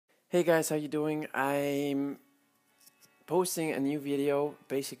Hey guys, how you doing? I'm posting a new video.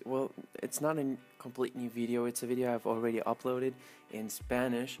 Well, it's not a complete new video. It's a video I've already uploaded in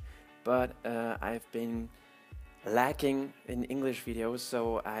Spanish, but I've been lacking in English videos,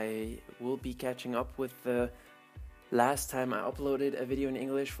 so I will be catching up with the last time I uploaded a video in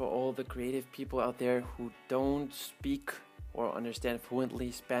English for all the creative people out there who don't speak or understand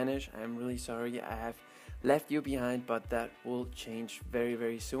fluently Spanish. I'm really sorry I have left you behind, but that will change very,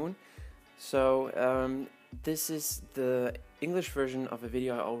 very soon. So this is the English version of a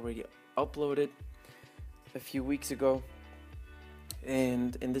video I already uploaded a few weeks ago,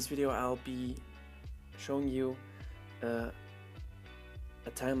 and in this video I'll be showing you a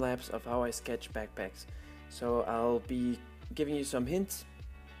time-lapse of how I sketch backpacks. So I'll be giving you some hints,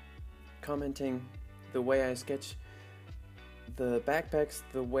 commenting the way I sketch the backpacks,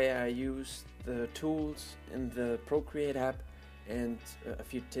 the way I use the tools in the Procreate app, and a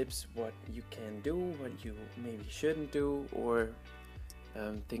few tips what you can do, what you maybe shouldn't do, or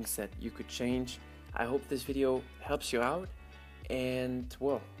things that you could change. I hope this video helps you out, and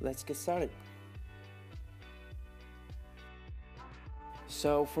well, let's get started.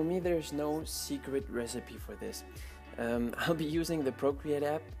 So for me, there's no secret recipe for this. I'll be using the Procreate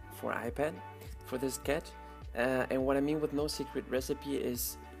app for iPad for this sketch, and what I mean with no secret recipe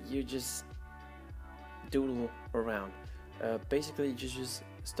is you just doodle around. Basically, you just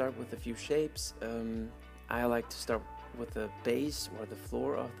start with a few shapes. I like to start with the base or the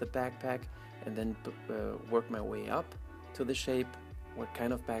floor of the backpack and then work my way up to the shape. What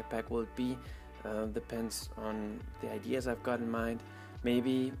kind of backpack will it be? Depends on the ideas I've got in mind.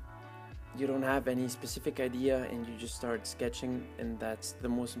 Maybe you don't have any specific idea and you just start sketching, and that's the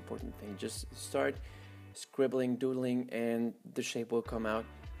most important thing. Just start scribbling, doodling, and the shape will come out.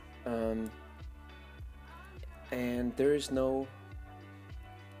 And there is no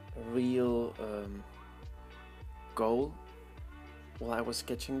real goal. While I was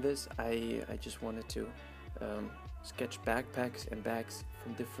sketching this, I just wanted to sketch backpacks and bags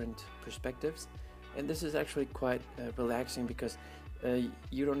from different perspectives, and this is actually quite relaxing because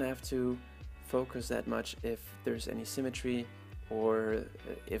you don't have to focus that much if there's any symmetry or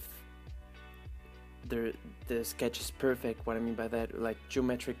if the sketch is perfect. What I mean by that, like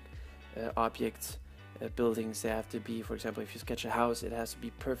geometric objects, buildings, they have to be, for example, if you sketch a house, it has to be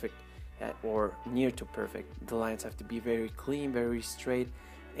perfect or near to perfect. The lines have to be very clean, very straight.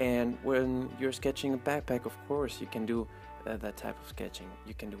 And when you're sketching a backpack, of course you can do that type of sketching.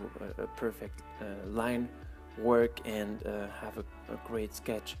 You can do a perfect line work and have a great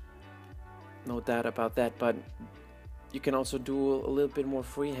sketch, no doubt about that. But you can also do a little bit more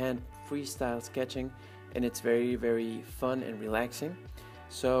freestyle sketching, and it's very, very fun and relaxing.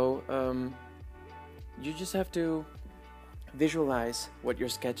 So you just have to visualize what you're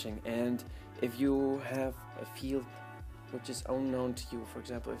sketching, and if you have a field which is unknown to you, for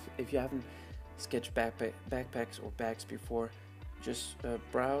example, if you haven't sketched backpacks or bags before, just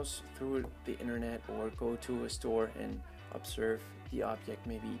browse through the internet or go to a store and observe the object,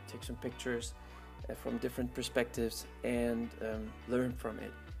 maybe take some pictures from different perspectives and learn from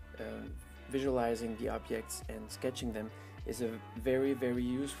it. Visualizing the objects and sketching them is a very, very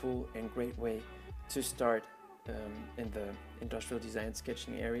useful and great way to start in the industrial design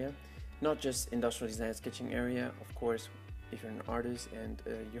sketching area. Not just industrial design sketching area, of course. If you're an artist and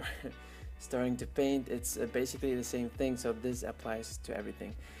you're starting to paint, it's basically the same thing, so this applies to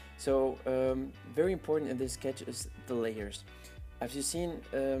everything. So very important in this sketch is the layers. As you've seen,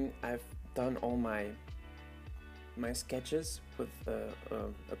 I've done all my sketches with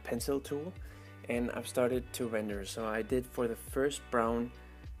a pencil tool, and I've started to render. So I did, for the first brown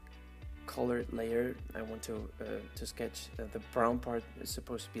colored layer, I want to sketch the brown part is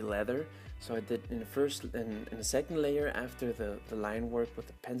supposed to be leather. So I did in the second layer, after the line work with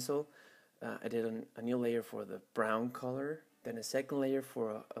the pencil, I did a new layer for the brown color, then a second layer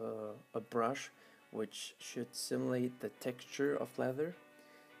for a brush which should simulate the texture of leather,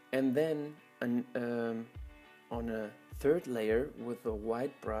 and then on a third layer with a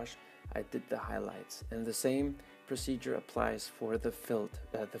white brush I did the highlights. And the same procedure applies for the felt.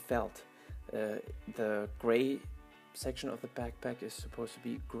 The gray section of the backpack is supposed to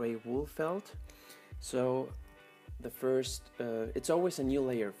be gray wool felt. So the first, it's always a new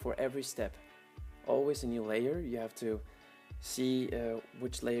layer for every step. Always a new layer. You have to see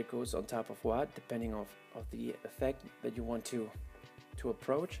which layer goes on top of what, depending of the effect that you want to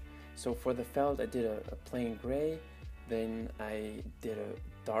approach. So for the felt, I did a plain gray. Then I did a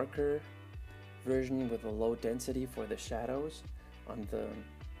darker version with a low density for the shadows on the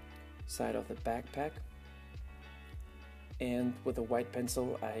side of the backpack. and with a white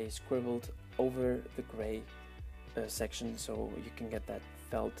pencil I scribbled over the gray section, so you can get that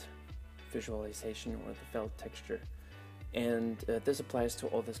felt visualization or the felt texture. And this applies to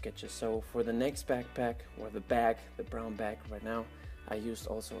all the sketches. So for the next backpack, or the bag, the brown bag right now, I used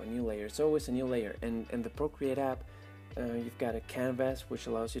also a new layer. It's always a new layer. And in the Procreate app, you've got a canvas which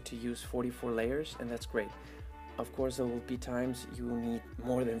allows you to use 44 layers, and that's great. Of course, there will be times you need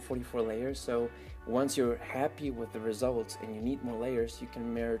more than 44 layers. So once you're happy with the results and you need more layers, you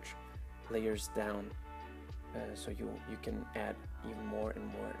can merge layers down. So you can add even more and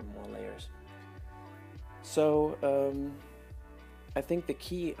more and more layers. So I think the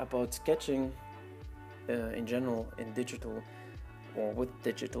key about sketching in general in digital or with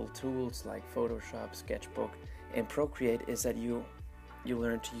digital tools like Photoshop, Sketchbook and Procreate is that you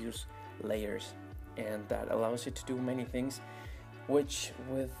learn to use layers, and that allows you to do many things which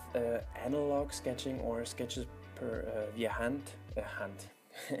with analog sketching or sketches per via hand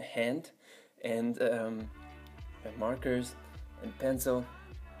and markers and pencil,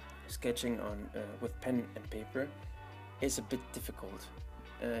 sketching on with pen and paper is a bit difficult.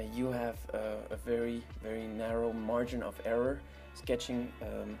 You have a very narrow margin of error sketching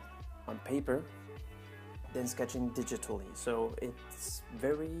on paper than sketching digitally. So it's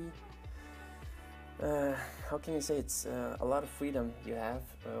very how can you say, it's a lot of freedom you have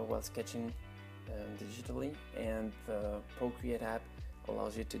while sketching digitally, and the Procreate app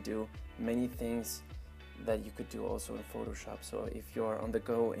allows you to do many things that you could do also in Photoshop. So if you're on the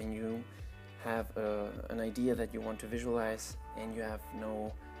go and you have an idea that you want to visualize and you have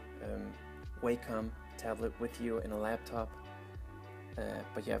no Wacom tablet with you and a laptop,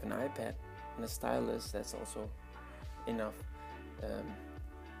 but you have an iPad and a stylus, that's also enough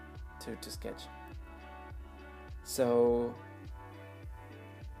to sketch. So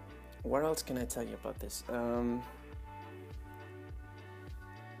what else can I tell you about this?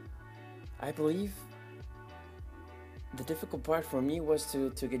 I believe the difficult part for me was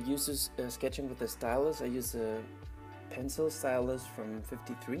to get used to sketching with the stylus. I use a pencil stylus from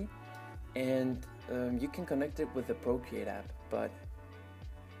 53, and you can connect it with the Procreate app, but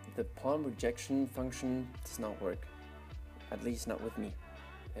the palm rejection function does not work, at least not with me.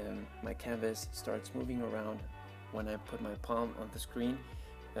 My canvas starts moving around when I put my palm on the screen,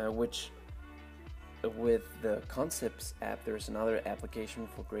 which with the Concepts app, there's another application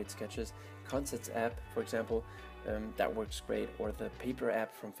for great sketches. Concepts app, for example, that works great, or the paper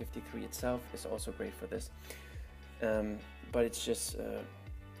app from 53 itself is also great for this. But it's just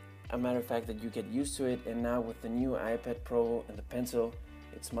a matter of fact that you get used to it, and now with the new iPad Pro and the pencil,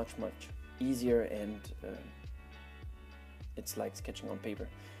 it's much easier, and it's like sketching on paper.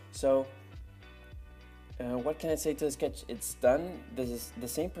 So what can I say to the sketch? It's done. The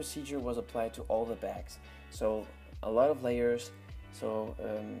same procedure was applied to all the bags. So a lot of layers, so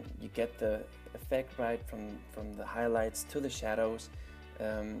you get the effect right from the highlights to the shadows.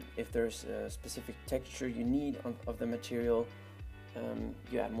 If there's a specific texture you need of the material,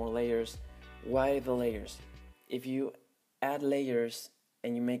 you add more layers. Why the layers? If you add layers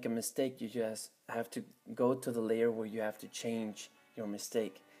and you make a mistake, you just have to go to the layer where you have to change your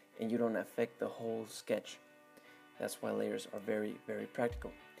mistake, and you don't affect the whole sketch. That's why layers are very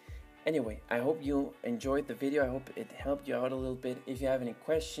practical. Anyway, I hope you enjoyed the video. I hope it helped you out a little bit. If you have any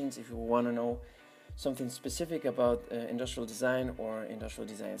questions, if you want to know something specific about industrial design or industrial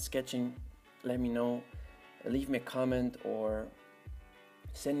design sketching, let me know. Leave me a comment or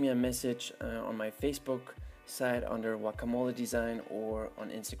send me a message on my Facebook site under Guacamole Design, or on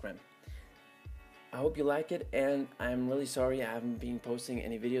Instagram. I hope you like it, and I'm really sorry I haven't been posting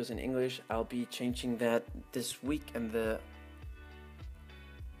any videos in English. I'll be changing that this week and the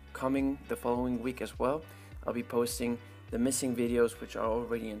following week as well. I'll be posting the missing videos, which are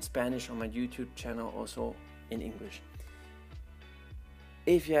already in Spanish, on my YouTube channel, also in English.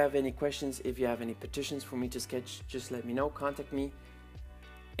 If you have any questions, if you have any petitions for me to sketch, just let me know, contact me,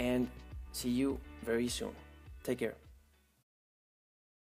 and see you very soon. Take care.